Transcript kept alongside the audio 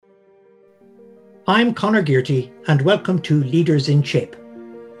I'm Conor Gearty, and welcome to Leaders in Shape,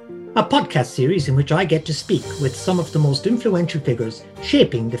 a podcast series in which I get to speak with some of the most influential figures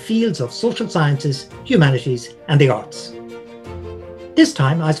shaping the fields of social sciences, humanities, and the arts. This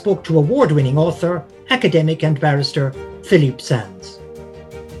time I spoke to award-winning author, academic and barrister Philippe Sands.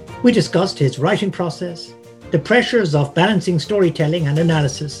 We discussed his writing process, the pressures of balancing storytelling and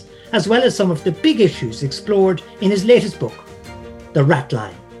analysis, as well as some of the big issues explored in his latest book, The Rat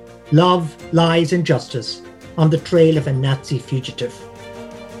Line: Love, Lies and Justice on the Trail of a Nazi Fugitive.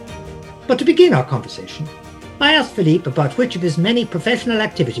 But to begin our conversation, I asked Philippe about which of his many professional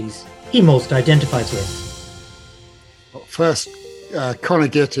activities he most identifies with. Well, first, Conor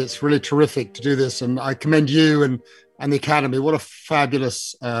Gearty, it's really terrific to do this, and I commend you and the Academy. What a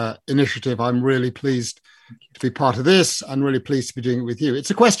fabulous initiative. I'm really pleased to be part of this and really pleased to be doing it with you.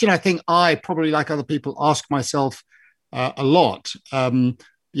 It's a question I think I, probably like other people, ask myself a lot.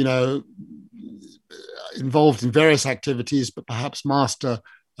 Involved in various activities, but perhaps master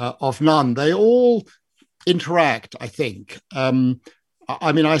of none. They all interact, I think.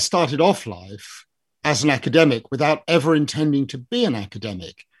 I started off life as an academic without ever intending to be an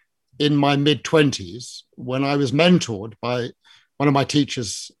academic in my mid-20s when I was mentored by one of my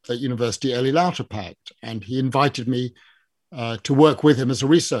teachers at university, Elie Lauterpacht, and he invited me to work with him as a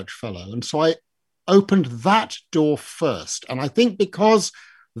research fellow. And so I opened that door first. And I think because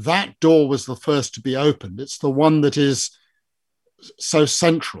that door was the first to be opened, it's the one that is so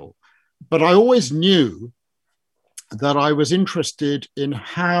central. But I always knew that I was interested in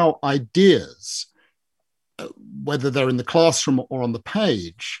how ideas, whether they're in the classroom or on the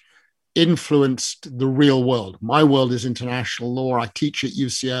page, influenced the real world. My world is international law. I teach at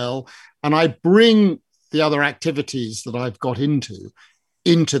UCL, and I bring the other activities that I've got into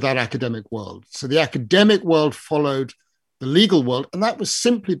that academic world. So the academic world followed the legal world, and that was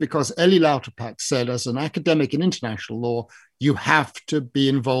simply because Elie Lauterpacht said, as an academic in international law, you have to be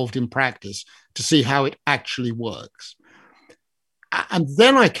involved in practice to see how it actually works. And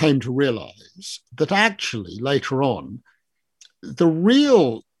then I came to realize that actually later on, the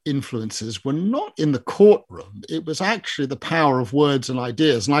real influences were not in the courtroom. It was actually the power of words and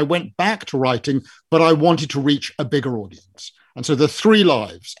ideas. And I went back to writing, but I wanted to reach a bigger audience. And so the three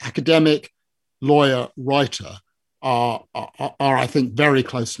lives, academic, lawyer, writer, are I think, very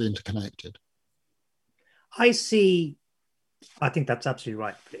closely interconnected. I think that's absolutely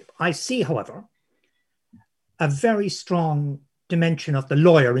right, Philippe. I see, however, a very strong dimension of the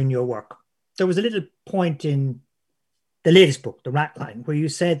lawyer in your work. There was a little point in the latest book, The Rat Line, where you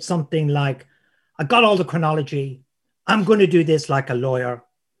said something like, I got all the chronology, I'm going to do this like a lawyer.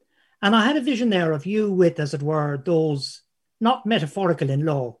 And I had a vision there of you with, as it were, those, not metaphorical in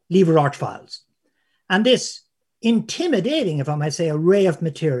law, lever arch files. And this intimidating, if I might say, array of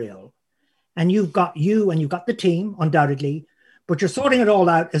material. And you've got the team, undoubtedly, but you're sorting it all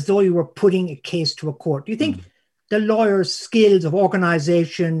out as though you were putting a case to a court. Do you think the lawyer's skills of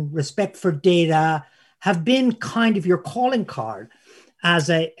organization, respect for data, have been kind of your calling card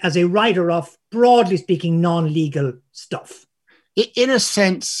as a writer of, broadly speaking, non-legal stuff? In a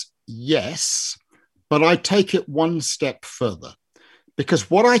sense, yes, but I take it one step further.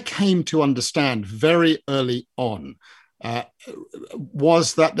 Because what I came to understand very early on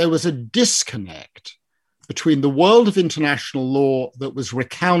was that there was a disconnect between the world of international law that was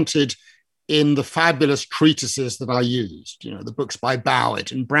recounted in the fabulous treatises that I used, the books by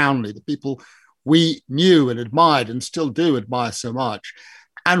Bowett and Brownlee, the people we knew and admired and still do admire so much,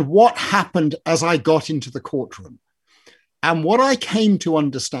 and what happened as I got into the courtroom. And what I came to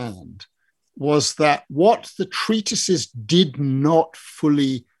understand was that what the treatises did not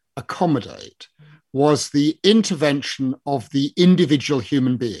fully accommodate was the intervention of the individual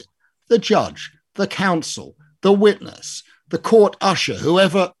human being, the judge, the counsel, the witness, the court usher,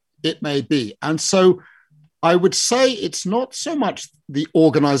 whoever it may be. And so I would say it's not so much the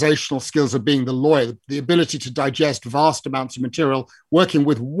organizational skills of being the lawyer, the ability to digest vast amounts of material, working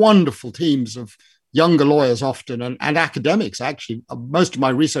with wonderful teams of younger lawyers often, and academics, actually. Most of my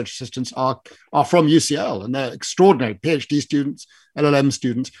research assistants are from UCL, and they're extraordinary PhD students, LLM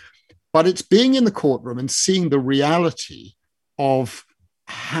students. But it's being in the courtroom and seeing the reality of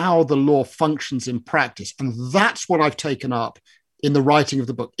how the law functions in practice. And that's what I've taken up in the writing of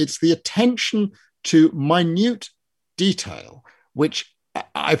the book. It's the attention to minute detail, which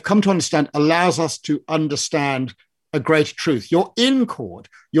I've come to understand allows us to understand a greater truth. You're in court,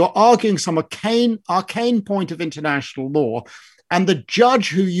 you're arguing some arcane point of international law, and the judge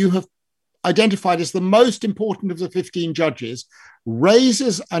who you have identified as the most important of the 15 judges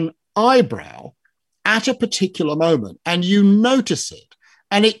raises an eyebrow at a particular moment, and you notice it.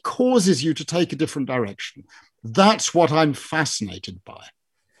 and it causes you to take a different direction. That's what I'm fascinated by.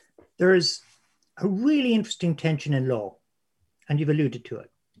 There's a really interesting tension in law, and you've alluded to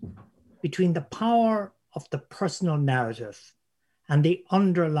it, between the power of the personal narrative and the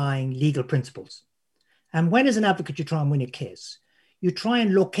underlying legal principles. And when, as an advocate, you try and win a case, you try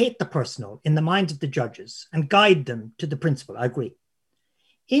and locate the personal in the minds of the judges and guide them to the principle. I agree.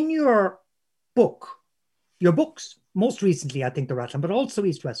 In your books, most recently, I think The Rattler, but also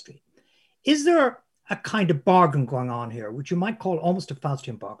East West Street, is there a kind of bargain going on here, which you might call almost a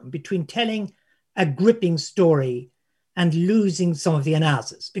Faustian bargain, between telling a gripping story and losing some of the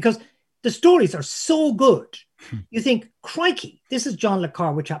analysis? Because the stories are so good, you think, crikey, this is John le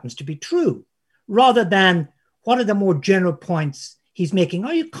Carre, which happens to be true, rather than what are the more general points he's making?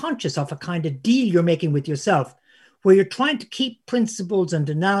 Are you conscious of a kind of deal you're making with yourself where you're trying to keep principles and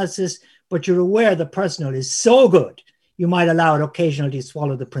analysis, but you're aware the personal is so good, you might allow it occasionally to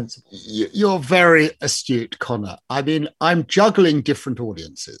swallow the principle? You're very astute, Connor. I mean, I'm juggling different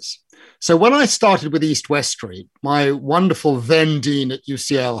audiences. So when I started with East West Street, my wonderful then dean at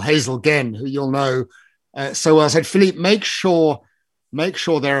UCL, Hazel Genn, who you'll know so well, said, Philippe, make sure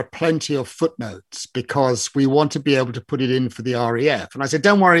there are plenty of footnotes because we want to be able to put it in for the REF. And I said,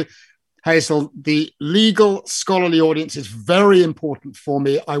 don't worry, Hazel, the legal scholarly audience is very important for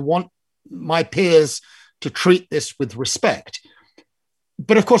me. I want my peers to treat this with respect.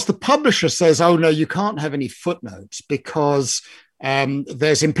 But of course, the publisher says, oh, no, you can't have any footnotes because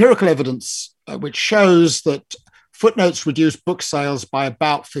there's empirical evidence which shows that footnotes reduce book sales by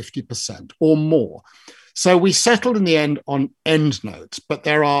about 50% or more. So we settled in the end on endnotes, but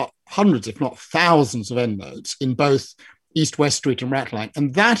there are hundreds, if not thousands of endnotes in both East West Street and Ratline.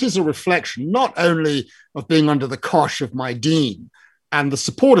 And that is a reflection not only of being under the cosh of my dean, and the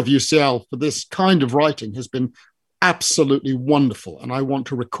support of UCL for this kind of writing has been absolutely wonderful. And I want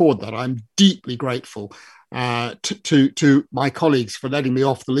to record that. I'm deeply grateful to my colleagues for letting me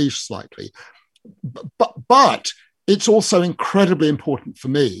off the leash slightly. But it's also incredibly important for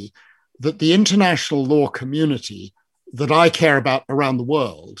me that the international law community that I care about around the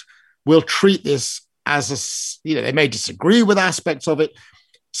world will treat this as they may disagree with aspects of it.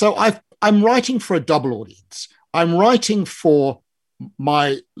 So I'm writing for a double audience. I'm writing for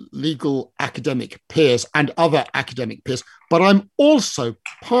my legal academic peers and other academic peers, but I'm also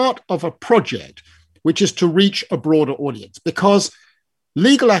part of a project which is to reach a broader audience because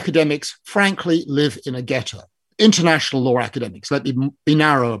legal academics, frankly, live in a ghetto. International law academics, let me be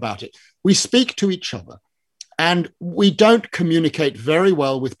narrow about it. We speak to each other and we don't communicate very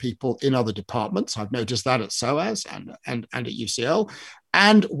well with people in other departments. I've noticed that at SOAS and at UCL.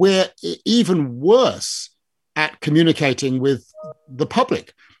 And we're even worse at communicating with the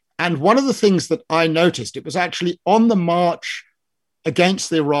public. And one of the things that I noticed, it was actually on the march against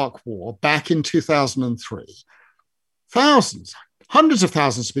the Iraq War back in 2003, thousands, hundreds of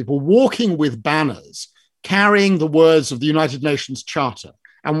thousands of people walking with banners carrying the words of the United Nations Charter.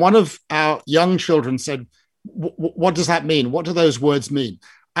 And one of our young children said, what does that mean? What do those words mean?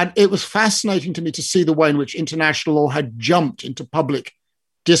 And it was fascinating to me to see the way in which international law had jumped into public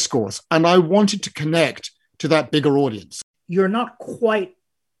discourse. And I wanted to connect to that bigger audience. You're not quite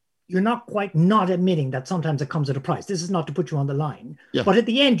not admitting that sometimes it comes at a price. This is not to put you on the line. Yeah. But at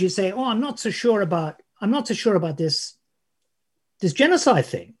the end you say, oh, I'm not so sure about this genocide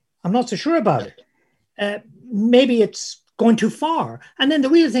thing. I'm not so sure about it. Maybe it's going too far. And then the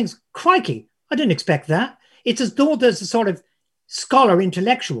reader thinks, crikey, I didn't expect that. It's as though there's a sort of scholar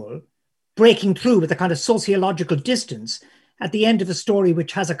intellectual breaking through with a kind of sociological distance at the end of a story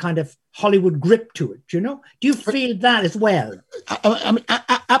which has a kind of Hollywood grip to it, you know? Do you feel that as well? I mean,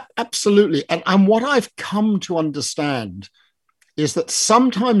 absolutely. And what I've come to understand is that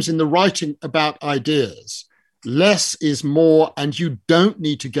sometimes in the writing about ideas, less is more, and you don't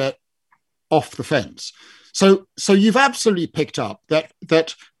need to get off the fence. So you've absolutely picked up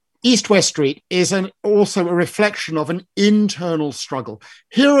that East West Street is also a reflection of an internal struggle.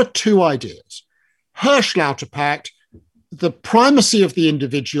 Here are two ideas. Hirsch-Lauterpacht, the primacy of the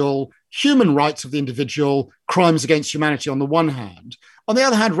individual, human rights of the individual, crimes against humanity on the one hand. On the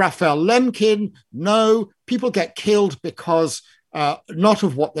other hand, Raphael Lemkin, no, people get killed because not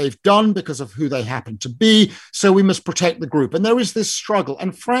of what they've done, because of who they happen to be. So we must protect the group. And there is this struggle.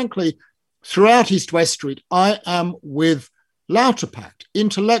 And frankly, throughout East West Street, I am with Lauterpacht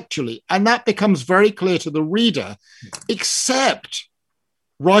intellectually. And that becomes very clear to the reader, except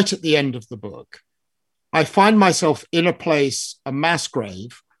right at the end of the book. I find myself in a place, a mass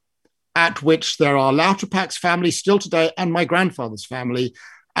grave, at which there are Lauterpacht's family still today and my grandfather's family.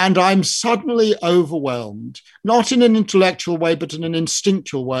 And I'm suddenly overwhelmed, not in an intellectual way, but in an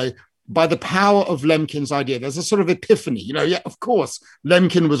instinctual way, by the power of Lemkin's idea. There's a sort of epiphany, yeah, of course,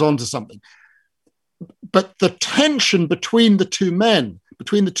 Lemkin was onto something. But the tension between the two men,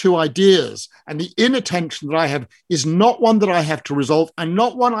 between the two ideas, and the inner tension that I have is not one that I have to resolve and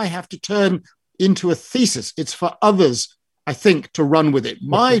not one I have to turn into a thesis. It's for others, I think, to run with it.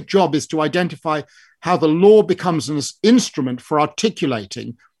 My job is to identify how the law becomes an instrument for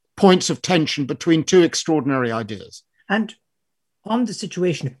articulating points of tension between two extraordinary ideas. And on the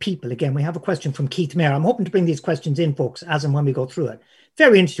situation of people, again, we have a question from Keith Mayer. I'm hoping to bring these questions in, folks, as and when we go through it.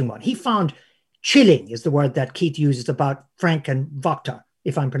 Very interesting one. He found chilling is the word that Keith uses about Frank and Wachter,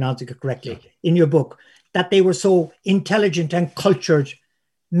 if I'm pronouncing it correctly, in your book, that they were so intelligent and cultured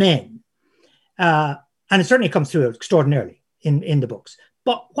men. And it certainly comes through extraordinarily in the books.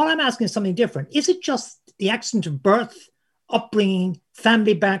 But what I'm asking is something different. Is it just the accident of birth, upbringing,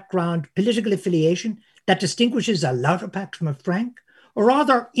 family background, political affiliation that distinguishes a Lauterpacht from a Frank? Or are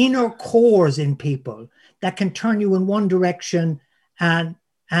there inner cores in people that can turn you in one direction and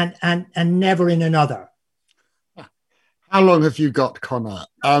never in another? How long have you got, Connor?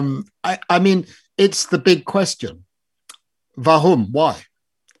 I mean, it's the big question. Warum? Why?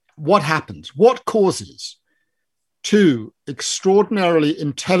 What happens? What causes two extraordinarily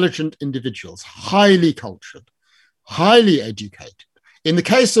intelligent individuals, highly cultured, highly educated? In the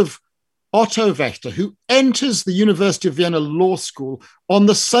case of Otto Wächter, who enters the University of Vienna Law School on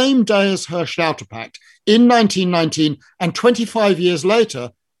the same day as Herr Lauterpacht in 1919, and 25 years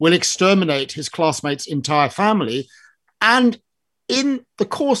later will exterminate his classmates' entire family, and in the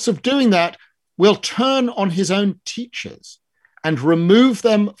course of doing that, will turn on his own teachers and remove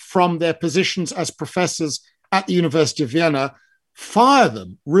them from their positions as professors at the University of Vienna, fire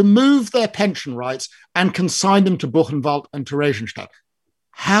them, remove their pension rights, and consign them to Buchenwald and Theresienstadt.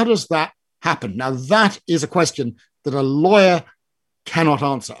 How does that happen? Now, that is a question that a lawyer cannot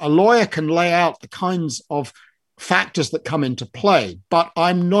answer. A lawyer can lay out the kinds of factors that come into play, but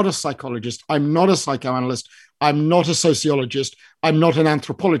I'm not a psychologist. I'm not a psychoanalyst. I'm not a sociologist. I'm not an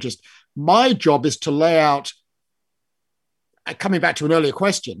anthropologist. My job is to lay out, coming back to an earlier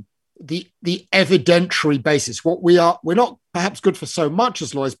question, the evidentiary basis. We're not perhaps good for so much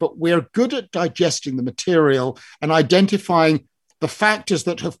as lawyers, but we're good at digesting the material and identifying the factors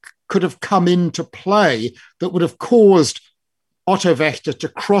that could have come into play that would have caused Otto Wächter to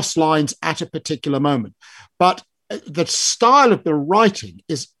cross lines at a particular moment. But the style of the writing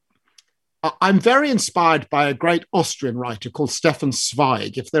is, I'm very inspired by a great Austrian writer called Stefan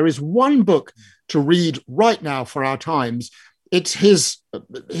Zweig. If there is one book to read right now for our times, it's his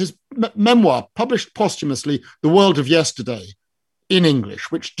memoir, published posthumously, The World of Yesterday, in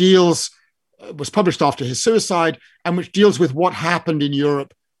English, which was published after his suicide, and which deals with what happened in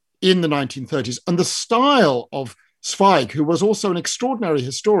Europe in the 1930s. And the style of Zweig, who was also an extraordinary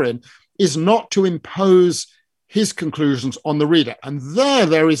historian, is not to impose his conclusions on the reader. And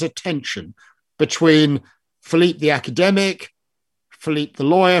there is a tension between Philippe the academic, Philippe the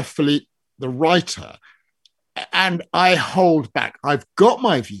lawyer, Philippe the writer. And I hold back. I've got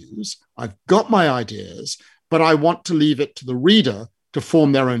my views, I've got my ideas, but I want to leave it to the reader to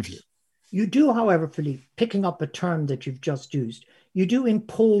form their own view. You do, however, Philippe, picking up a term that you've just used, you do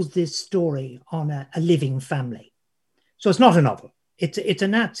impose this story on a living family. So it's not a novel. It's a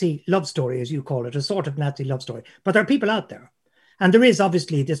Nazi love story, as you call it, a sort of Nazi love story. But there are people out there. And there is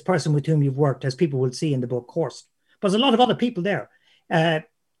obviously this person with whom you've worked, as people will see in the book, Horst. But there's a lot of other people there.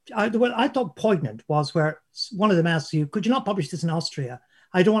 What I thought poignant was where one of them asks you, could you not publish this in Austria?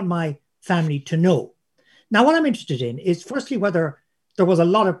 I don't want my family to know. Now, what I'm interested in is firstly whether there was a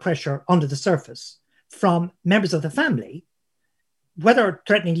lot of pressure under the surface from members of the family, whether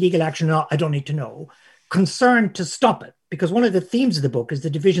threatening legal action or not, I don't need to know, concerned to stop it. Because one of the themes of the book is the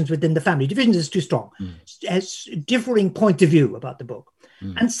divisions within the family. Divisions is too strong. Has differing point of view about the book.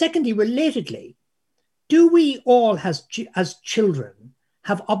 And secondly, relatedly, do we all as children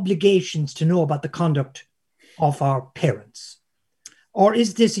have obligations to know about the conduct of our parents? Or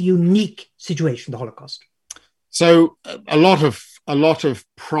is this a unique situation, the Holocaust? So a lot of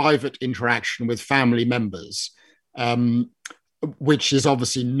private interaction with family members, which is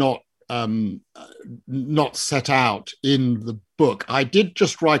obviously not set out in the book. I did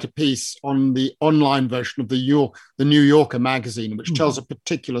just write a piece on the online version of the New Yorker magazine, which tells a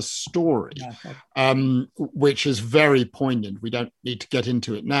particular story, which is very poignant. We don't need to get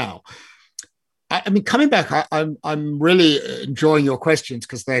into it now. I mean, coming back, I'm really enjoying your questions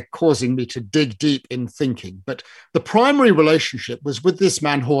because they're causing me to dig deep in thinking. But the primary relationship was with this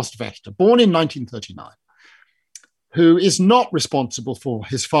man, Horst Wächter, born in 1939. who is not responsible for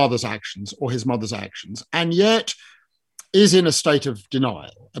his father's actions or his mother's actions, and yet is in a state of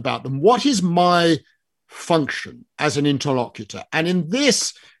denial about them. What is my function as an interlocutor? And in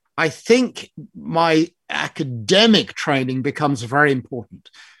this, I think my academic training becomes very important.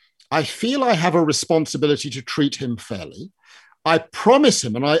 I feel I have a responsibility to treat him fairly. I promise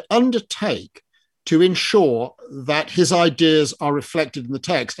him and I undertake to ensure that his ideas are reflected in the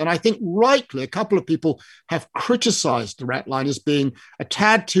text. And I think rightly, a couple of people have criticized the Rat Line as being a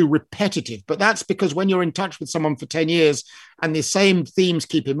tad too repetitive, but that's because when you're in touch with someone for 10 years and the same themes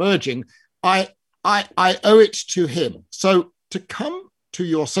keep emerging, I owe it to him. So to come to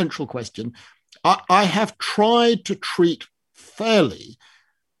your central question, I have tried to treat fairly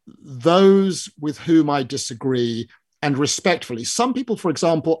those with whom I disagree and respectfully. Some people, for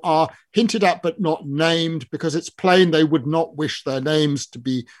example, are hinted at but not named because it's plain they would not wish their names to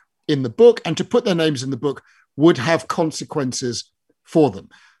be in the book, and to put their names in the book would have consequences for them.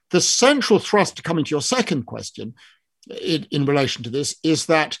 The central thrust, to coming to your second question in relation to this, is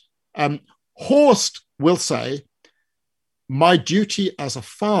that Horst will say, my duty as a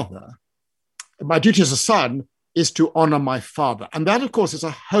father, my duty as a son is to honor my father. And that, of course, is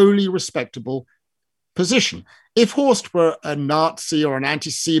a wholly respectable position. If Horst were a Nazi or an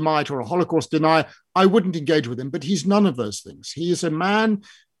anti-Semite or a Holocaust denier, I wouldn't engage with him, but he's none of those things. He is a man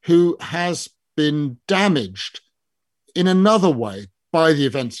who has been damaged in another way by the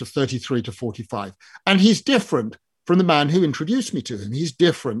events of 33 to 45. And he's different from the man who introduced me to him. He's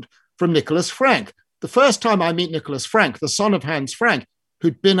different from Nicholas Frank. The first time I meet Nicholas Frank, the son of Hans Frank,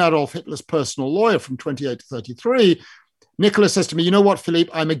 who'd been Adolf Hitler's personal lawyer from 28 to 33, Nicholas says to me, you know what,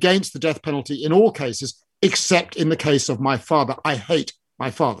 Philippe, I'm against the death penalty in all cases, except in the case of my father. I hate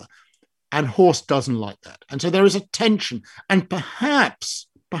my father. And Horst doesn't like that. And so there is a tension. And perhaps,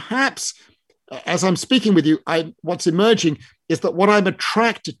 as I'm speaking with you, what's emerging is that what I'm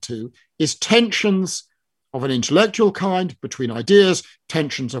attracted to is tensions of an intellectual kind between ideas,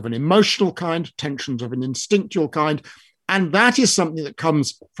 tensions of an emotional kind, tensions of an instinctual kind. And that is something that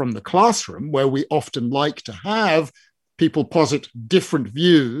comes from the classroom, where we often like to have people posit different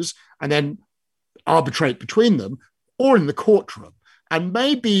views and then arbitrate between them, or in the courtroom. And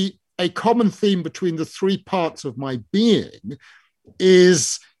maybe a common theme between the three parts of my being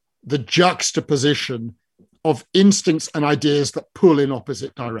is the juxtaposition of instincts and ideas that pull in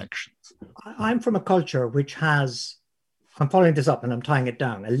opposite directions. I'm from a culture which has, I'm following this up and I'm tying it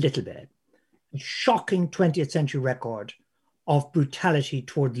down a little bit, a shocking 20th century record of brutality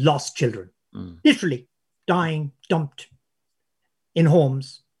toward lost children, literally dying, dumped in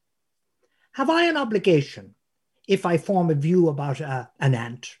homes. Have I an obligation, if I form a view about an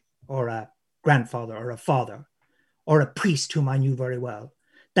aunt or a grandfather or a father or a priest whom I knew very well,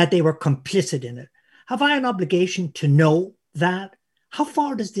 that they were complicit in it? Have I an obligation to know that? How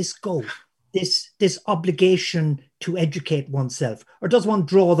far does this go, this obligation to educate oneself? Or does one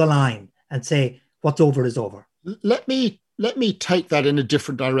draw the line and say, what's over is over? Let me take that in a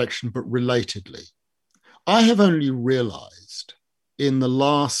different direction, but relatedly. I have only realized in the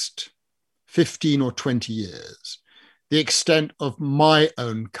last 15 or 20 years the extent of my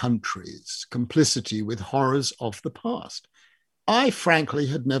own country's complicity with horrors of the past. I frankly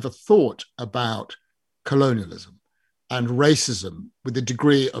had never thought about colonialism and racism with the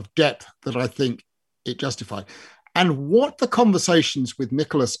degree of depth that I think it justified. And what the conversations with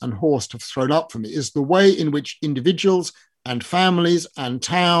Nicholas and Horst have thrown up for me is the way in which individuals and families and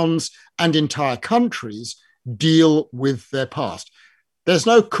towns and entire countries deal with their past. There's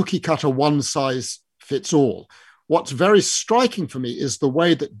no cookie cutter, one size fits all. What's very striking for me is the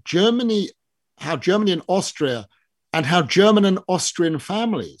way that how Germany and Austria and how German and Austrian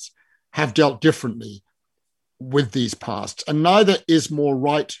families have dealt differently with these pasts. And neither is more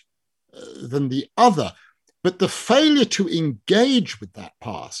right than the other. But the failure to engage with that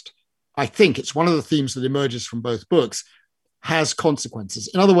past, I think it's one of the themes that emerges from both books, has consequences.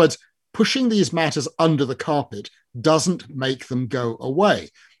 In other words, pushing these matters under the carpet doesn't make them go away.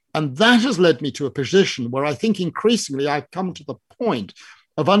 And that has led me to a position where I think increasingly I've come to the point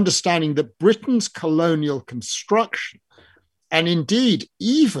of understanding that Britain's colonial construction, and indeed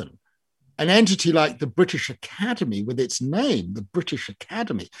even an entity like the British Academy with its name, the British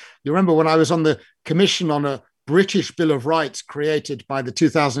Academy. You remember when I was on the commission on a British Bill of Rights created by the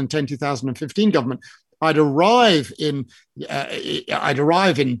 2010-2015 government, I'd arrive in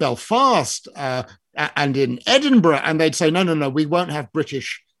Belfast and in Edinburgh, and they'd say, no, we won't have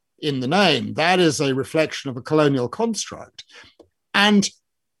British in the name. That is a reflection of a colonial construct. And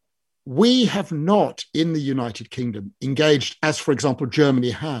we have not, in the United Kingdom, engaged, as, for example,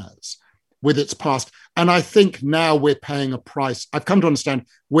 Germany has, with its past. And I think now we're paying a price. I've come to understand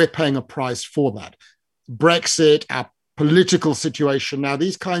we're paying a price for that. Brexit, our political situation now,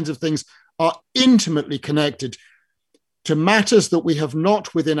 these kinds of things are intimately connected to matters that we have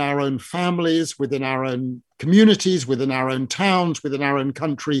not within our own families, within our own communities, within our own towns, within our own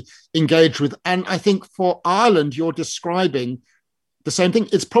country engaged with. And I think for Ireland, you're describing the same thing.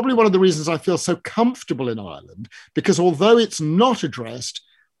 It's probably one of the reasons I feel so comfortable in Ireland, because although it's not addressed,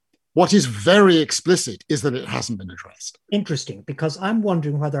 what is very explicit is that it hasn't been addressed. Interesting, because I'm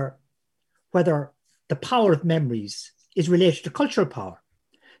wondering whether the power of memories is related to cultural power.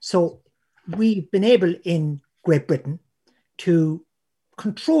 So we've been able in Great Britain to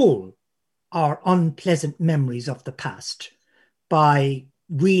control our unpleasant memories of the past by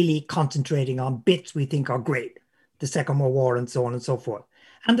really concentrating on bits we think are great, the Second World War and so on and so forth.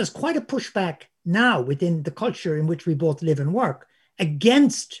 And there's quite a pushback now within the culture in which we both live and work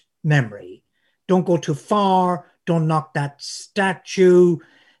against memory. Don't go too far, don't knock that statue.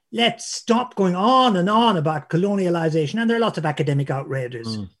 Let's stop going on and on about colonialization. And there are lots of academic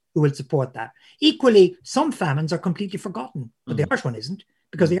outriders who will support that. Equally, some famines are completely forgotten, but the Irish one isn't,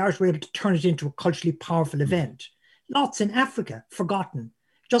 because the Irish were able to turn it into a culturally powerful event. Lots in Africa, forgotten,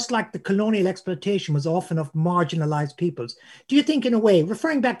 just like the colonial exploitation was often of marginalized peoples. Do you think, in a way,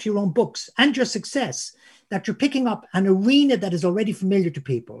 referring back to your own books and your success, that you're picking up an arena that is already familiar to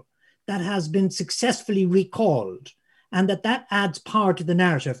people, that has been successfully recalled, and that adds power to the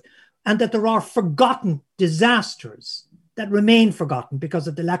narrative, and that there are forgotten disasters that remain forgotten because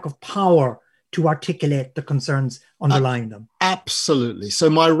of the lack of power to articulate the concerns underlying them? Absolutely. So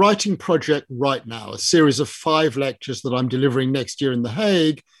my writing project right now, a series of 5 lectures that I'm delivering next year in The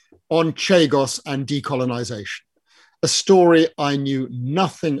Hague on Chagos and decolonization, a story I knew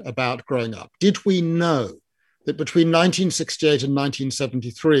nothing about growing up. Did we know that between 1968 and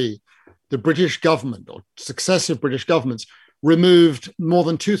 1973, the British government, or successive British governments, removed more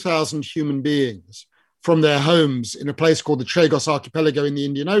than 2,000 human beings from their homes in a place called the Chagos Archipelago in the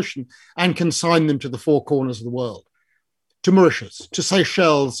Indian Ocean and consigned them to the 4 corners of the world, to Mauritius, to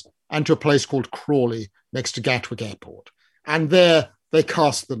Seychelles, and to a place called Crawley next to Gatwick Airport. And there they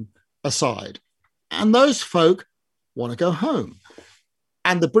cast them aside. And those folk want to go home.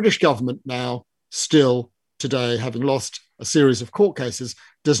 And the British government now, still today, having lost a series of court cases,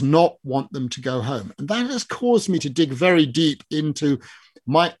 does not want them to go home. And that has caused me to dig very deep into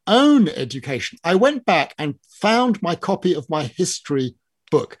my own education. I went back and found my copy of my history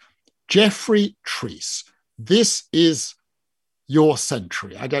book, Geoffrey Treece, This Is Your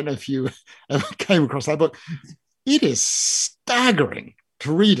Century. I don't know if you ever came across that book. It is staggering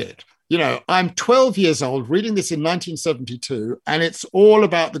to read it. You know, I'm 12 years old reading this in 1972, and it's all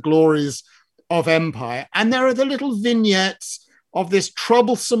about the glories of empire. And there are the little vignettes of this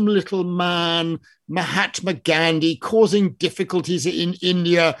troublesome little man, Mahatma Gandhi, causing difficulties in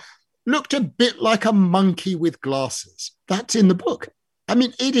India, looked a bit like a monkey with glasses. That's in the book. I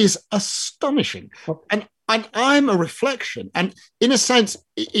mean, it is astonishing. And I'm a reflection. And in a sense,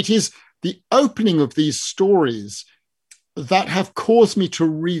 it is the opening of these stories that have caused me to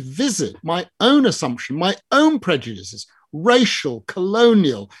revisit my own assumption, my own prejudices, racial,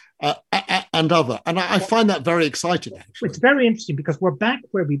 colonial, and other. And I find that very exciting, actually. It's very interesting because we're back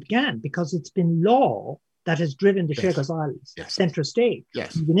where we began, because it's been law that has driven the Chagos Islands center stage.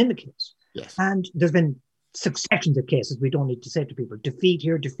 Yes. You've been in the case. Yes. And there's been successions of cases. We don't need to say to people, defeat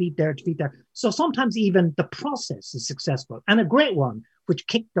here, defeat there, defeat there. So sometimes even the process is successful. And a great one, which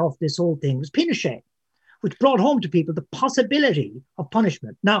kicked off this whole thing, was Pinochet, which brought home to people the possibility of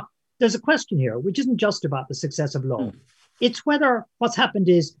punishment. Now, there's a question here, which isn't just about the success of law. It's whether what's happened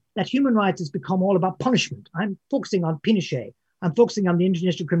is that human rights has become all about punishment. I'm focusing on Pinochet. I'm focusing on the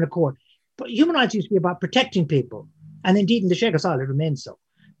International Criminal Court. But human rights used to be about protecting people. And indeed, in the Chagos Islands, it remains so.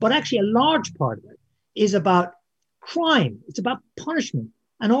 But actually, a large part of it is about crime. It's about punishment.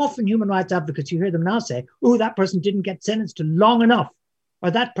 And often human rights advocates, you hear them now say, oh, that person didn't get sentenced to long enough, or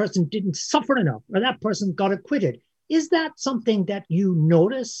that person didn't suffer enough, or that person got acquitted. Is that something that you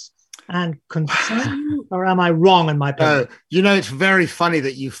notice and concern you, or am I wrong in my opinion? You know, it's very funny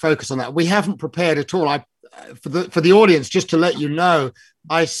that you focus on that. We haven't prepared at all. For the audience, just to let you know,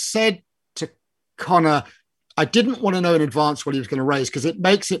 I said to Conor, I didn't want to know in advance what he was going to raise because it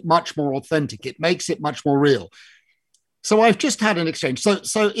makes it much more authentic. It makes it much more real. So I've just had an exchange. So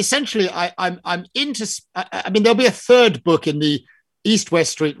essentially, I'm into. I mean, there'll be a 3rd book in the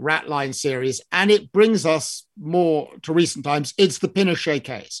East-West Street Ratline series, and it brings us more to recent times. It's the Pinochet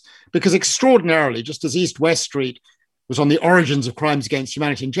case, because extraordinarily, just as East-West Street was on the origins of crimes against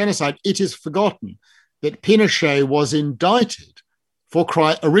humanity and genocide, it is forgotten that Pinochet was indicted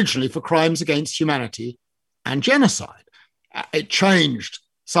originally for crimes against humanity and genocide. It changed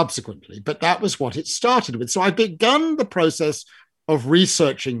subsequently, but that was what it started with. So I begun the process of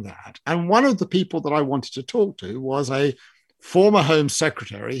researching that. And one of the people that I wanted to talk to was a former Home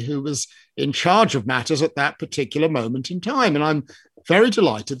Secretary who was in charge of matters at that particular moment in time. And I'm very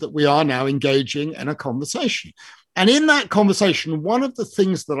delighted that we are now engaging in a conversation. And in that conversation, one of the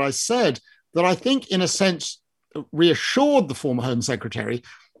things that I said that I think, in a sense, reassured the former Home Secretary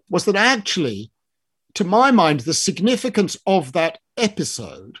was that actually, to my mind, the significance of that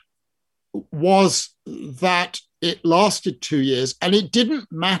episode was that it lasted 2 years and it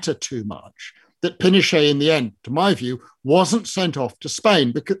didn't matter too much that Pinochet, in the end, to my view, wasn't sent off to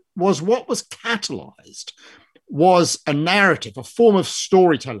Spain, because what was catalyzed was a narrative, a form of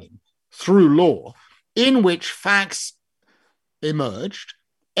storytelling through law in which facts emerged,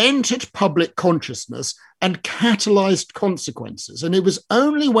 entered public consciousness, and catalyzed consequences. And it was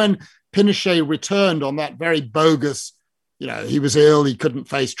only when Pinochet returned on that very bogus, he was ill, he couldn't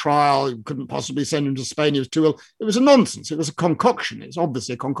face trial, you couldn't possibly send him to Spain, he was too ill. It was a nonsense. It was a concoction. It's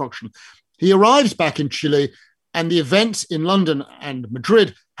obviously a concoction. He arrives back in Chile, and the events in London and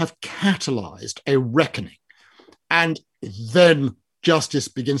Madrid have catalyzed a reckoning. And then justice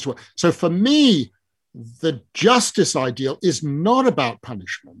begins to work. So for me, the justice ideal is not about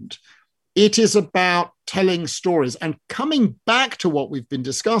punishment. It is about telling stories. And coming back to what we've been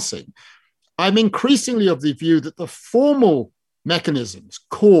discussing, I'm increasingly of the view that the formal mechanisms,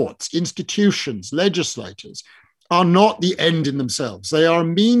 courts, institutions, legislators, are not the end in themselves. They are a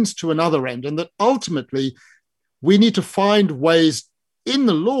means to another end, and that ultimately we need to find ways in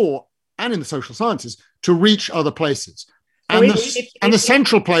the law and in the social sciences to reach other places. And the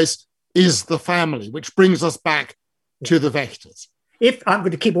central place is the family, which brings us back to the Wächters. If I'm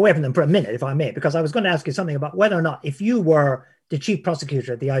going to keep away from them for a minute, if I may, because I was going to ask you something about whether or not, if you were the chief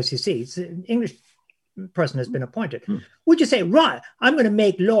prosecutor at the ICC, an English person has been appointed, would you say, right, I'm going to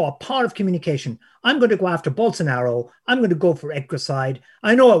make law a part of communication. I'm going to go after Bolsonaro. I'm going to go for ecocide.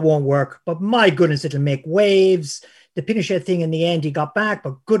 I know it won't work, but my goodness, it'll make waves. The Pinochet thing, in the end, he got back,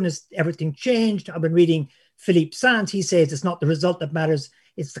 but goodness, everything changed. I've been reading Philippe Sands. He says it's not the result that matters.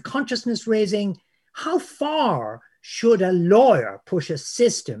 It's the consciousness raising. How far should a lawyer push a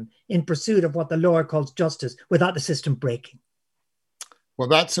system in pursuit of what the lawyer calls justice without the system breaking? Well,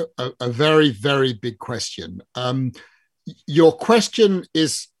 that's a very, very big question. Your question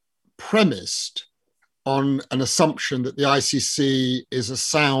is premised on an assumption that the ICC is a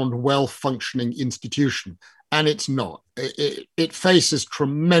sound, well-functioning institution, and it's not. It faces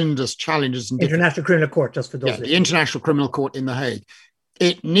tremendous challenges. International Criminal Court, just for those. The International Criminal Court in The Hague.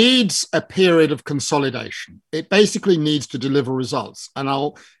 It needs a period of consolidation. It basically needs to deliver results. And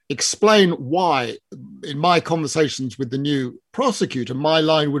I'll explain why. In my conversations with the new prosecutor, my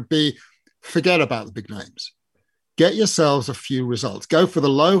line would be, forget about the big names. Get yourselves a few results. Go for the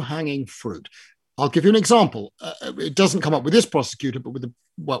low-hanging fruit. I'll give you an example. It doesn't come up with this prosecutor, but with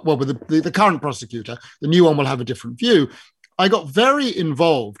the current prosecutor. The new one will have a different view. I got very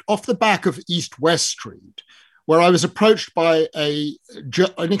involved off the back of East-West Street, where I was approached by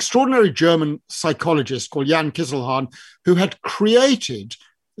an extraordinary German psychologist called Jan Kisselhahn, who had created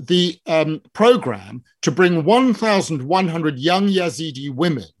the program to bring 1,100 young Yazidi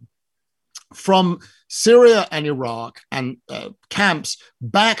women from Syria and Iraq and camps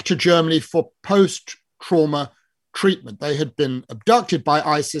back to Germany for post-trauma treatment. They had been abducted by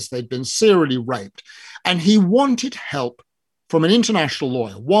ISIS. They'd been serially raped. And he wanted help from an international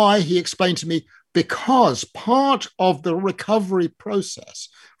lawyer. Why? He explained to me, because part of the recovery process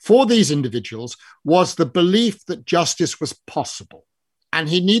for these individuals was the belief that justice was possible. And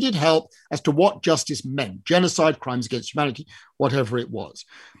he needed help as to what justice meant, genocide, crimes against humanity, whatever it was.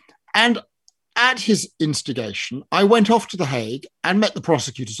 And at his instigation, I went off to The Hague and met the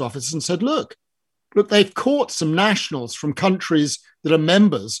prosecutor's office and said, look, they've caught some nationals from countries that are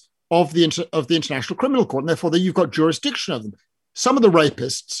members of the International Criminal Court, and therefore you've got jurisdiction of them. Some of the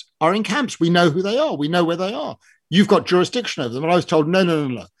rapists are in camps. We know who they are. We know where they are. You've got jurisdiction over them. And I was told,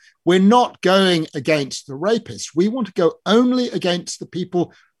 no. We're not going against the rapists. We want to go only against the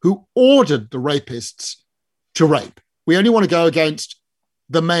people who ordered the rapists to rape. We only want to go against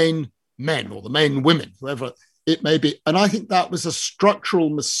the main men or the main women, whoever it may be. And I think that was a structural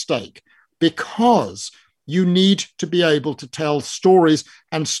mistake, because you need to be able to tell stories,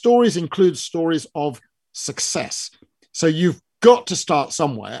 and stories include stories of success. So you've got to start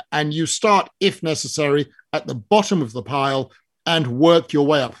somewhere, and you start, if necessary, at the bottom of the pile and work your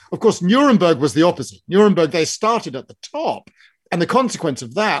way up. Of course, Nuremberg was the opposite. Nuremberg, they started at the top, and the consequence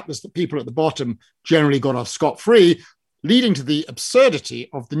of that was that people at the bottom generally got off scot-free. leading to the absurdity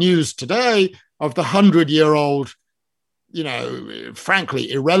of the news today of the 100-year-old,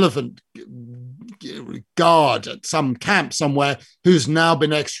 frankly, irrelevant guard at some camp somewhere who's now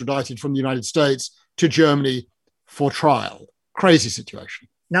been extradited from the United States to Germany for trial. Crazy situation.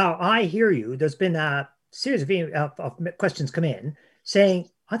 Now, I hear you. There's been a series of questions come in saying,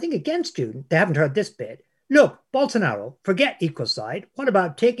 I think against you, they haven't heard this bit. Look, Bolsonaro, forget ecocide. What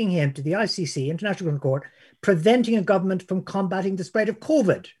about taking him to the ICC, International Criminal Court, preventing a government from combating the spread of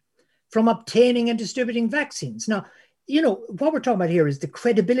COVID, from obtaining and distributing vaccines? Now, what we're talking about here is the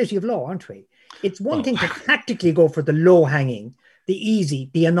credibility of law, aren't we? It's one thing to tactically go for the low-hanging, the easy,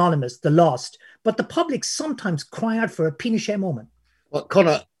 the anonymous, the lost, but the public sometimes cry out for a Pinochet moment. Well,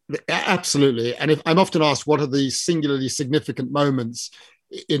 Conor, absolutely. And if I'm often asked what are the singularly significant moments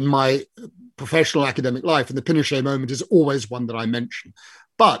in my professional academic life, and the Pinochet moment is always one that I mention.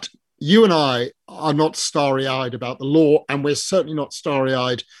 But you and I are not starry-eyed about the law, and we're certainly not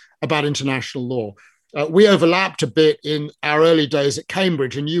starry-eyed about international law. We overlapped a bit in our early days at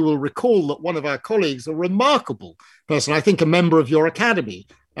Cambridge, and you will recall that one of our colleagues, a remarkable person, I think a member of your academy,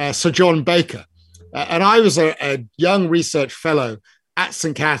 Sir John Baker, and I was a young research fellow at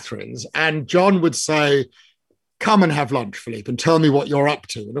St. Catherine's, and John would say, come and have lunch, Philippe, and tell me what you're up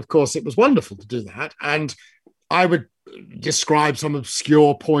to. And of course, it was wonderful to do that. And I would describe some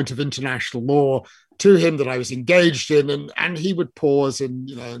obscure point of international law to him that I was engaged in, and he would pause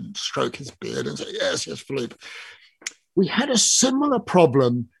and stroke his beard and say, yes, Philippe. We had a similar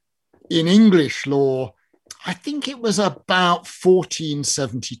problem in English law. I think it was about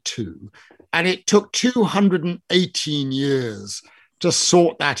 1472, and it took 218 years to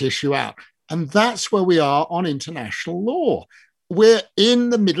sort that issue out. And that's where we are on international law. We're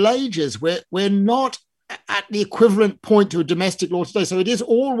in the Middle Ages. We're not at the equivalent point to a domestic law today. So it is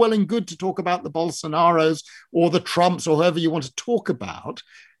all well and good to talk about the Bolsonaros or the Trumps or whoever you want to talk about.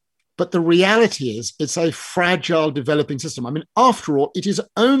 But the reality is it's a fragile developing system. I mean, after all, it is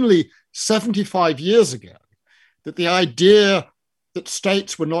only 75 years ago that the idea that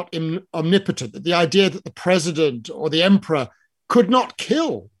states were not omnipotent, that the idea that the president or the emperor could not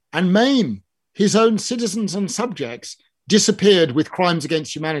kill and maim his own citizens and subjects disappeared with crimes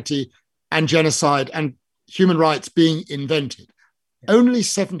against humanity and genocide and human rights being invented. Yeah. Only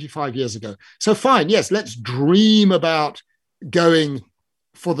 75 years ago. So fine, yes, let's dream about going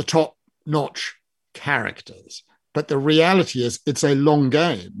for the top-notch characters. But the reality is it's a long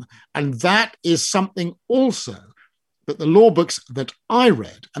game. And that is something also that the law books that I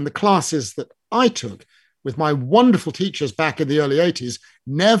read and the classes that I took with my wonderful teachers back in the early 80s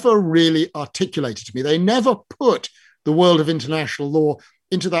never really articulated to me. They never put the world of international law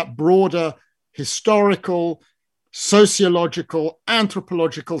into that broader historical, sociological,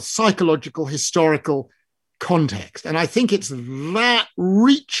 anthropological, psychological, historical context. And I think it's that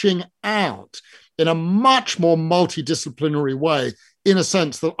reaching out in a much more multidisciplinary way, in a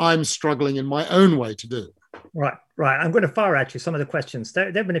sense that I'm struggling in my own way to do. Right. I'm going to fire at you some of the questions.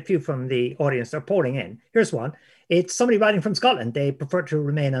 There have been a few from the audience. They're pouring in. Here's one. It's somebody writing from Scotland. They prefer to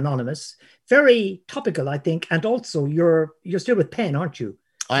remain anonymous. Very topical, I think. And also, you're still with PEN, aren't you?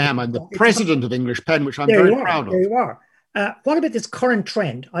 I am. I'm the president of English PEN, which I'm very proud of. There you are. What about this current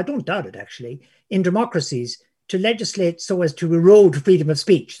trend? I don't doubt it, actually, in democracies to legislate so as to erode freedom of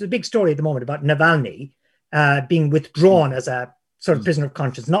speech. There's a big story at the moment about Navalny being withdrawn as a sort of prisoner of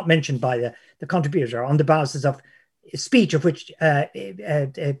conscience, not mentioned by the contributor on the basis of speech of which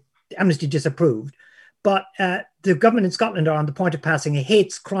Amnesty disapproved. But the government in Scotland are on the point of passing a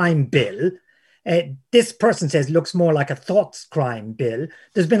hates crime bill. This person says looks more like a thoughts crime bill.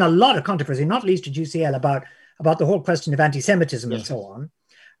 There's been a lot of controversy, not least at UCL, about the whole question of anti-Semitism and so on.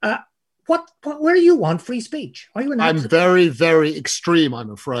 Where are you on free speech? Are you I'm very, very extreme,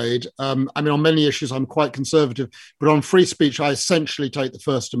 I'm afraid. I mean, on many issues, I'm quite conservative, but on free speech, I essentially take the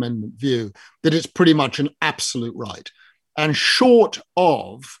First Amendment view that it's pretty much an absolute right. And short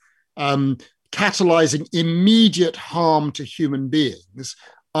of catalyzing immediate harm to human beings,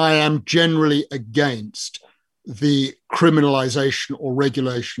 I am generally against the criminalization or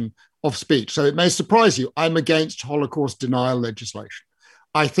regulation of speech. So it may surprise you, I'm against Holocaust denial legislation.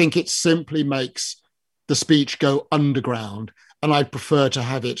 I think it simply makes the speech go underground, and I'd prefer to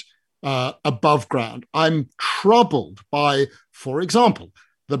have it above ground. I'm troubled by, for example,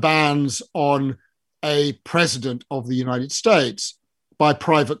 the bans on a president of the United States by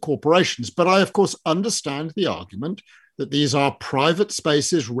private corporations. But I, of course, understand the argument that these are private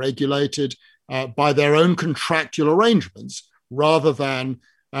spaces regulated by their own contractual arrangements rather than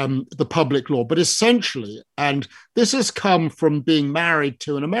the public law. But essentially, and this has come from being married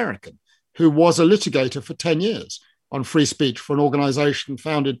to an American who was a litigator for 10 years. on free speech for an organization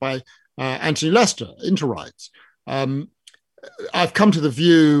founded by Anthony Lester, Interrights. I've come to the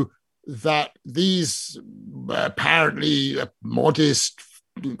view that these apparently modest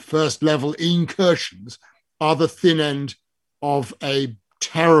first level incursions are the thin end of a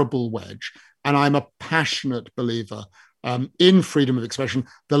terrible wedge. And I'm a passionate believer in freedom of expression.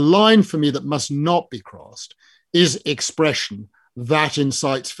 The line for me that must not be crossed is expression that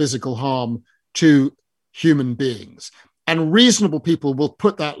incites physical harm to human beings. And reasonable people will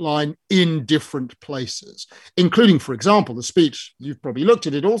put that line in different places, including, for example, the speech, you've probably looked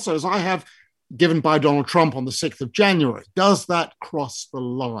at it also, as I have, given by Donald Trump on the 6th of January. Does that cross the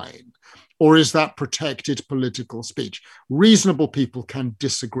line? Or is that protected political speech? Reasonable people can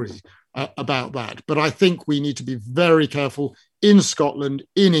disagree about that. But I think we need to be very careful in Scotland,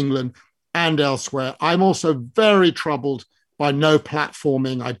 in England, and elsewhere. I'm also very troubled by no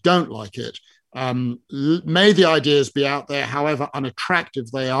platforming. I don't like it. May the ideas be out there, however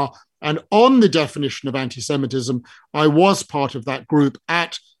unattractive they are. And on the definition of anti-Semitism, I was part of that group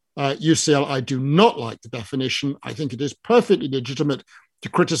at UCL. I do not like the definition. I think it is perfectly legitimate to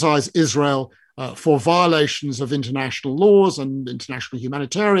criticize Israel for violations of international laws and international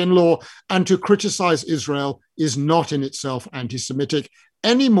humanitarian law, and to criticize Israel is not in itself anti-Semitic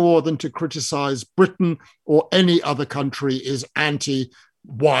any more than to criticize Britain or any other country is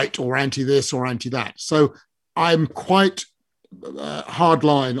anti-white or anti-this or anti-that. So I'm quite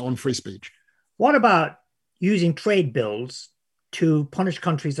hardline on free speech. What about using trade bills to punish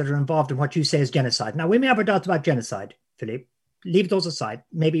countries that are involved in what you say is genocide? Now, we may have our doubts about genocide, Philippe. Leave those aside.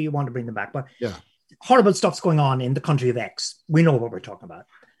 Maybe you want to bring them back, but yeah, horrible stuff's going on in the country of X. We know what we're talking about.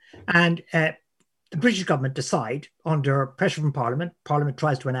 And the British government decide, under pressure from Parliament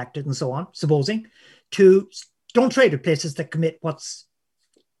tries to enact it and so on, supposing, to don't trade with places that commit what's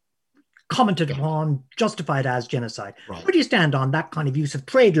commented upon, justified as genocide. Right. Where do you stand on that kind of use of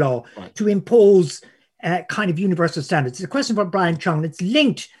trade law to impose kind of universal standards? It's a question from Brian Chung. It's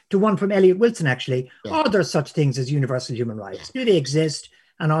linked to one from Elliot Wilson, actually. Yeah. Are there such things as universal human rights? Yeah. Do they exist?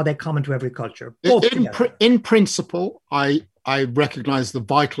 And are they common to every culture? In principle, I recognize the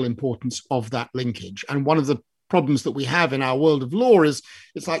vital importance of that linkage. And one of the problems that we have in our world of law is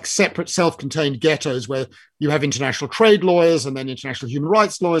it's like separate self-contained ghettos where you have international trade lawyers and then international human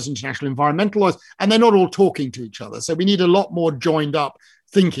rights lawyers, international environmental lawyers, and they're not all talking to each other. So we need a lot more joined up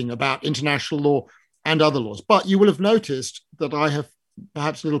thinking about international law and other laws. But you will have noticed that I have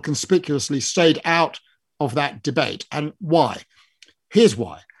perhaps a little conspicuously stayed out of that debate. And why? Here's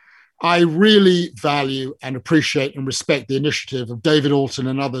why. I really value and appreciate and respect the initiative of David Alton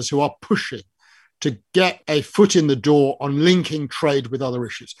and others who are pushing to get a foot in the door on linking trade with other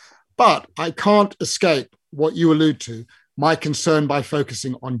issues. But I can't escape what you allude to, my concern by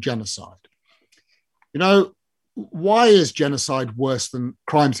focusing on genocide. You know, why is genocide worse than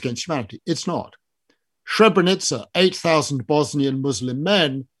crimes against humanity? It's not. Srebrenica, 8,000 Bosnian Muslim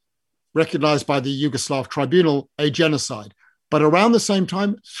men, recognized by the Yugoslav tribunal, a genocide. But around the same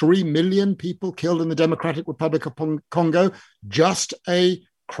time, 3 million people killed in the Democratic Republic of Congo, just a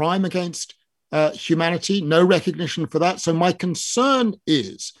crime against humanity, no recognition for that. So my concern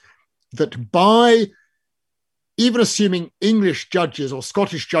is that by even assuming English judges or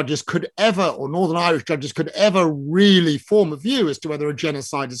Scottish judges could ever, or Northern Irish judges could ever really form a view as to whether a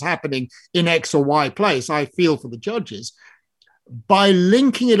genocide is happening in X or Y place, I feel for the judges, by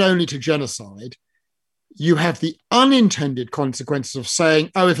linking it only to genocide, you have the unintended consequences of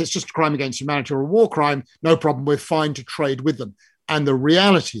saying, oh, if it's just a crime against humanity or a war crime, no problem, we're fine to trade with them. And the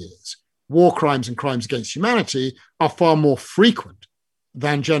reality is, war crimes and crimes against humanity are far more frequent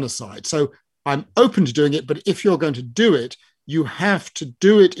than genocide. So I'm open to doing it, but if you're going to do it, you have to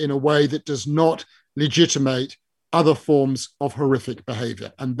do it in a way that does not legitimate other forms of horrific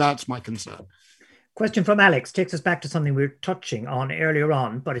behavior. And that's my concern. Question from Alex takes us back to something we were touching on earlier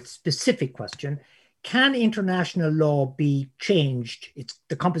on, but it's a specific question. Can international law be changed? It's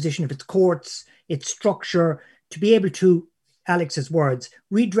the composition of its courts, its structure, to be able to, Alex's words,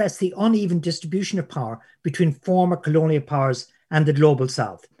 redress the uneven distribution of power between former colonial powers and the global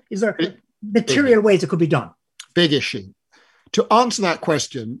South? Is there material ways it could be done? Big issue. To answer that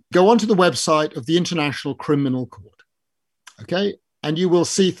question, go onto the website of the International Criminal Court, okay? And you will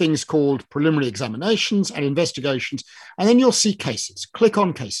see things called preliminary examinations and investigations, and then you'll see cases. Click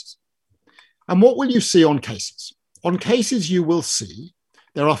on cases. And what will you see on cases? On cases, you will see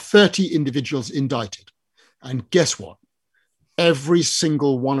there are 30 individuals indicted. And guess what? Every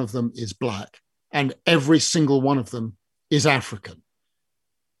single one of them is Black, and every single one of them is African.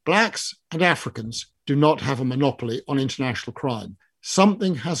 Blacks and Africans do not have a monopoly on international crime.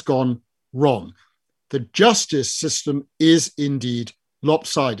 Something has gone wrong. the justice system is indeed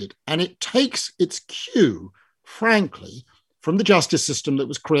lopsided. And it takes its cue, frankly, from the justice system that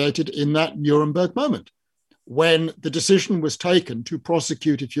was created in that Nuremberg moment, when the decision was taken to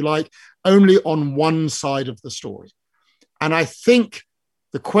prosecute, if you like, only on one side of the story. And I think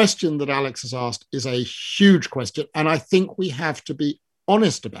the question that Alex has asked is a huge question, and I think we have to be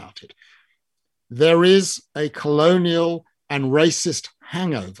honest about it. There is a colonial and racist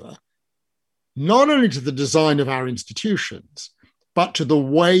hangover, not only to the design of our institutions, but to the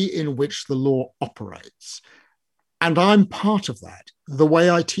way in which the law operates. And I'm part of that, the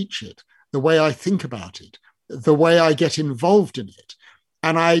way I teach it, the way I think about it, the way I get involved in it.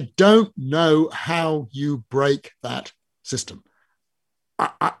 And I don't know how you break that system.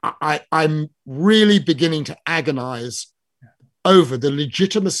 I'm really beginning to agonize over the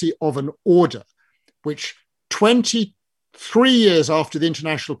legitimacy of an order which 23 years after the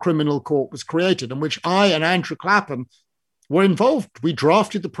International Criminal Court was created, in which I and Andrew Clapham were involved. We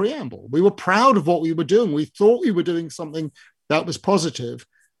drafted the preamble. We were proud of what we were doing. We thought we were doing something that was positive,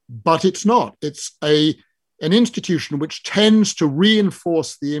 but it's not. It's an institution which tends to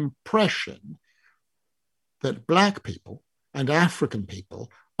reinforce the impression that Black people and African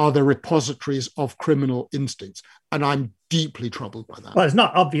people are the repositories of criminal instincts. And I'm deeply troubled by that. Well, it's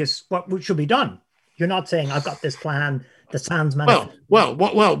not obvious what should be done. You're not saying, I've got this plan that sounds manifest.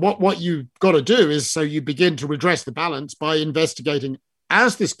 What you've got to do is, so you begin to redress the balance by investigating,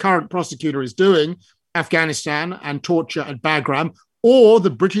 as this current prosecutor is doing, Afghanistan and torture at Bagram, or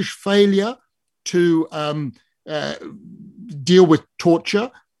the British failure to deal with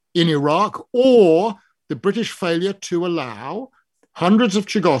torture in Iraq, or the British failure to allow hundreds of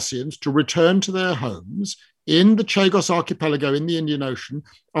Chagossians to return to their homes in the Chagos archipelago in the Indian Ocean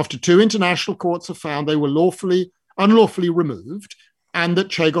after two international courts have found they were unlawfully removed, and that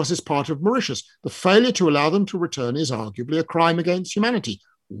Chagos is part of Mauritius. The failure to allow them to return is arguably a crime against humanity.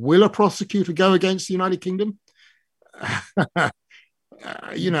 Will a prosecutor go against the United Kingdom?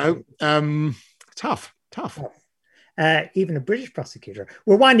 Tough. Even a British prosecutor.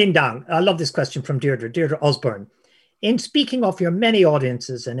 We're winding down. I love this question from Deirdre Osborne. In speaking of your many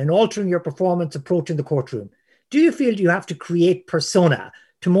audiences and in altering your performance approach in the courtroom, do you feel you have to create persona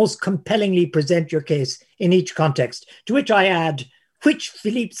to most compellingly present your case in each context? To which I add, which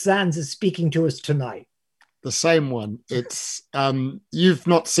Philippe Sands is speaking to us tonight? The same one. It's you've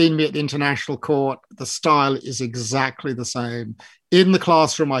not seen me at the International Court. The style is exactly the same. In the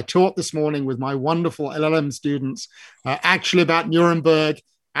classroom, I taught this morning with my wonderful LLM students, actually about Nuremberg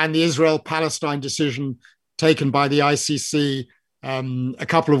and the Israel-Palestine decision taken by the ICC a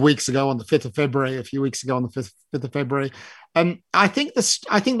couple of weeks ago on the 5th of February, a few weeks ago on the 5th of February. I think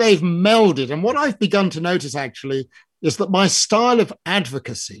they've melded. And what I've begun to notice actually is that my style of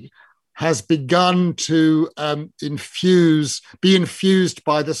advocacy has begun to be infused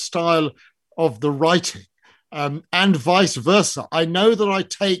by the style of the writing, and vice versa. I know that I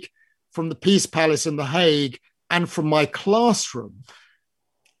take from the Peace Palace in The Hague and from my classroom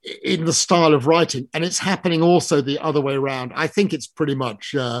in the style of writing, and it's happening also the other way around. I think it's pretty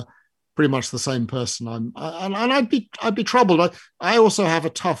much the same person. I'd be troubled. I also have a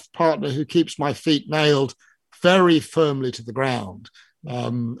tough partner who keeps my feet nailed very firmly to the ground.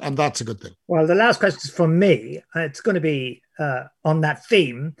 And that's a good thing. Well, the last question is from me. It's going to be on that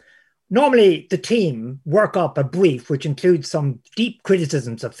theme. Normally, the team work up a brief which includes some deep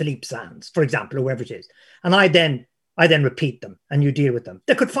criticisms of Philippe Sands, for example, or whoever it is. And I then repeat them and you deal with them.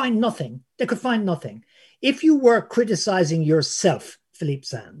 They could find nothing. If you were criticizing yourself, Philippe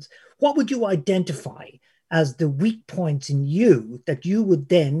Sands, what would you identify as the weak points in you that you would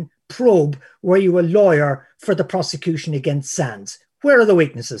then probe were you a lawyer for the prosecution against Sands? Where are the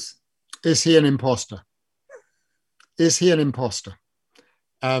weaknesses? Is he an imposter? Has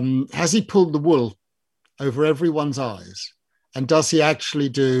he pulled the wool over everyone's eyes? And does he actually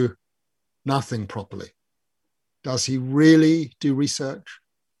do nothing properly? Does he really do research?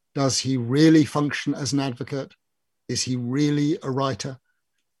 Does he really function as an advocate? Is he really a writer?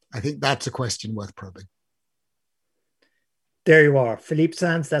 I think that's a question worth probing. There you are, Philippe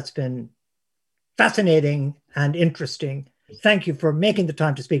Sands. That's been fascinating and interesting. Thank you for making the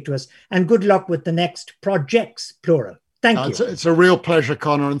time to speak to us, and good luck with the next projects, plural. Thank you. It's a real pleasure,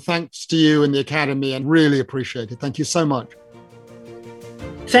 Conor, and thanks to you and the Academy, and really appreciate it. Thank you so much.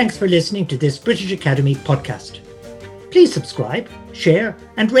 Thanks for listening to this British Academy podcast. Please subscribe, share,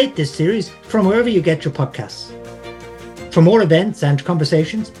 and rate this series from wherever you get your podcasts. For more events and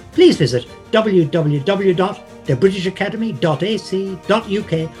conversations, please visit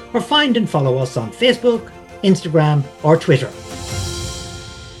www.thebritishacademy.ac.uk or find and follow us on Facebook, Instagram, or Twitter.